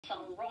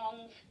some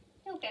wrongs,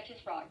 he'll get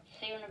his rights.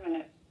 See you in a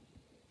minute.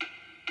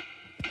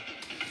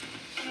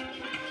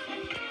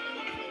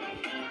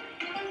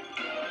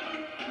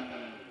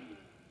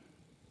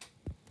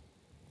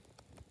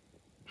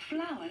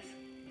 Flowers?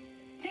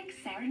 Think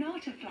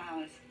Serenata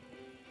flowers.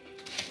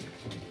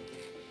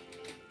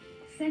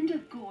 Send a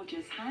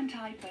gorgeous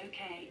hand-tied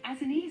bouquet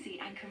as an easy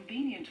and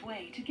convenient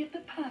way to give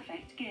the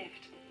perfect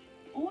gift.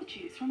 Or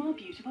choose from our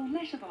beautiful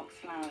letterbox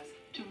flowers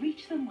to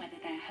reach them whether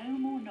they're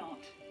home or not.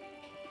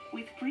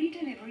 With free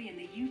delivery in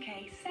the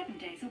UK 7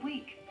 days a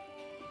week.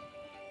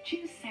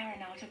 Choose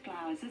Serenata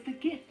flowers as the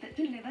gift that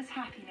delivers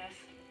happiness.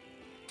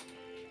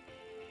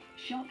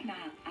 Shop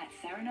now at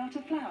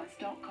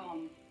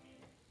serenataflowers.com.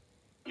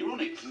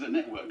 Euronics is a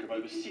network of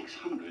over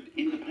 600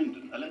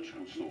 independent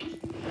electrical stores,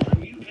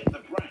 and you get the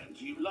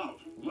brands you love,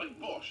 like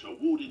Bosch,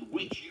 awarded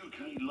which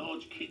UK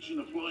large kitchen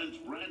appliance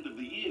brand of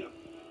the year.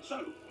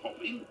 So, hop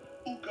in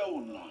or go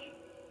online.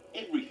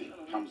 Everything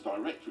comes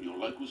direct from your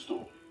local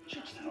store,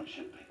 just how it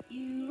should be.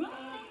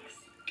 Euronics.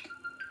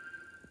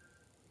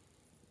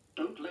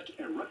 Don't let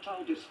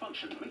erectile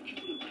dysfunction make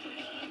you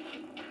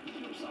impotent.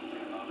 Do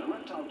something about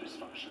erectile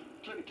dysfunction.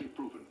 Clinically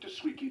proven,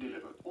 discreetly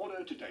delivered.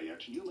 Order today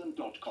at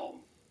Nurman.com.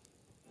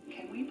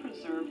 Can we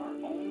preserve our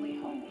only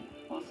home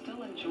while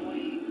still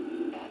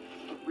enjoying that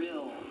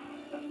thrill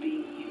of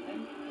being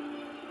human?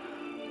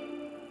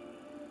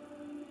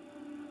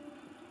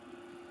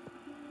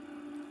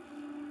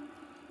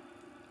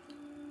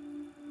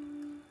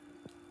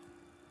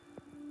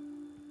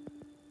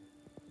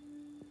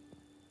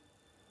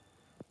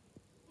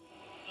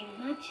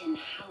 Imagine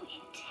how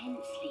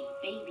intensely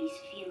babies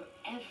feel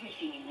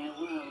everything in their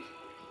world.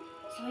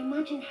 So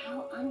imagine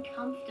how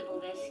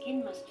uncomfortable their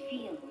skin must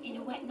feel in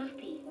a wet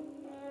nappy.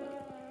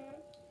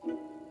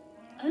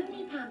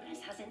 Only Pampers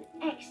has an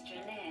extra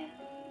layer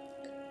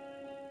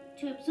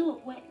to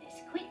absorb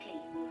wetness quickly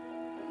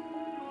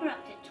for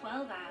up to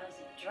 12 hours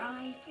of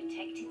dry,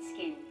 protected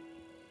skin.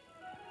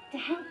 To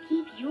help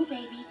keep your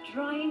baby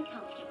dry and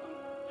comfortable,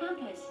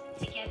 Pampers.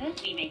 Together,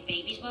 we make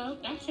baby's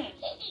world better.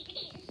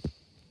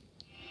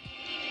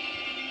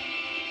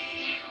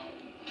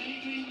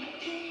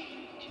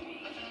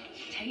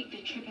 Take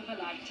the trip of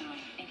a lifetime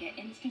and get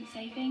instant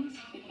savings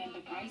with member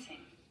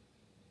pricing.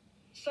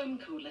 Some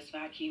cordless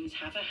vacuums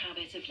have a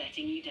habit of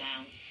letting you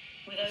down,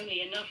 with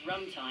only enough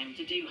runtime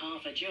to do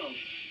half a job.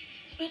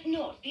 But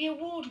not the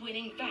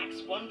award-winning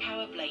Vax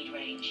 1-Power Blade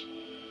range.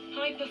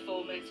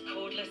 High-performance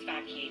cordless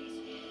vacuums,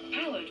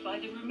 powered by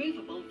the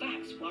removable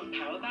Vax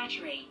 1-Power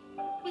battery,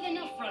 with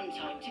enough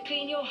runtime to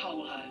clean your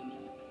whole home.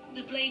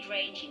 The Blade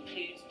range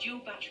includes dual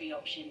battery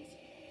options,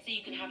 so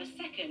you can have a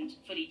second,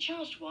 fully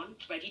charged one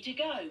ready to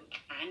go,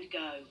 and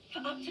go, for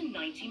up to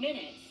 90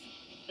 minutes.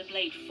 The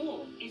Blade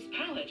 4 is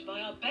powered by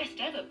our best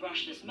ever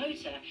brushless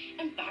motor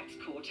and Vax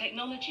core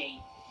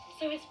technology,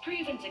 so it's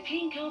proven to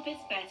clean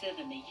carpets better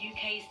than the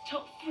UK's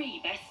top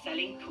 3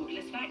 best-selling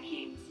cordless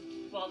vacuums,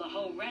 while the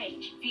whole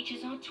range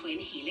features our twin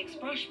Helix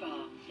brush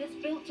bar that's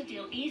built to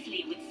deal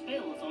easily with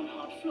spills on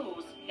hard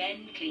floors,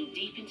 then clean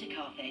deep into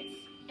carpets.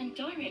 And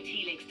direct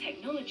Helix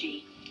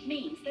technology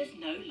means there's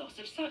no loss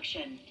of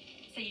suction,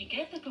 so you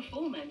get the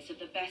performance of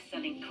the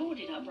best-selling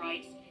corded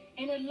uprights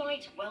in a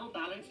light,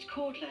 well-balanced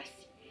cordless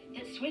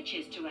that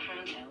switches to a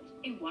handheld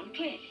in one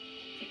click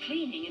for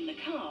cleaning in the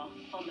car,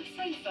 on the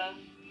sofa,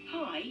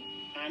 high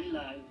and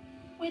low.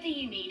 Whether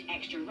you need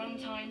extra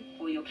runtime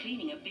or you're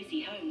cleaning a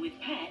busy home with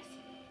pets,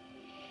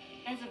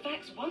 there's a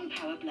Vax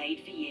 1-Power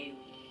blade for you.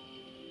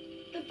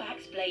 The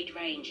Vax Blade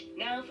range,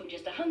 now from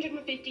just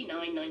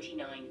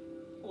 £159.99.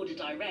 Order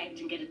direct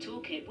and get a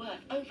toolkit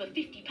worth over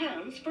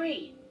 £50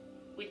 free,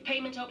 with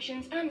payment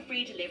options and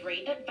free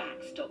delivery at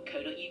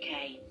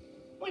vax.co.uk.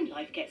 When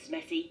life gets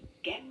messy,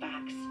 get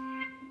Vax.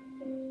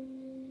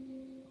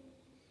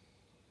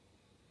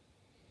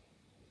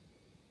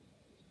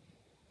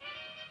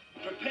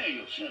 Prepare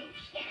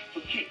yourselves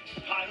for cakes,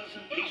 pies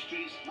and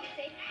pastries,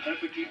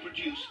 perfectly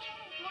produced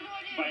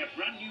by a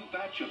brand new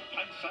batch of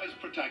pint-sized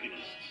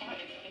protagonists. That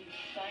is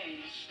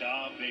insane.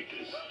 Star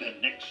Bakers, the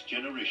next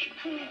generation.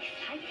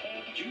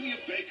 Junior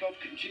Bake Off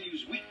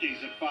continues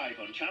weekdays at 5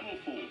 on Channel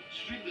 4.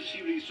 Stream the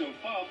series so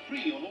far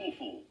free on all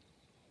 4.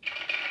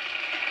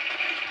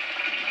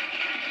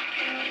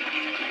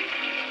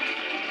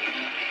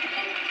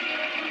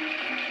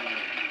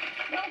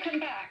 Welcome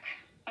back.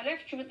 I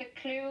left you with the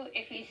clue.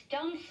 If he's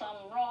done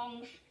some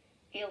wrongs,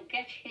 he'll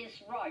get his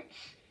rights.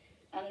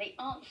 And the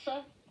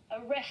answer,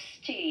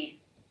 arrestee.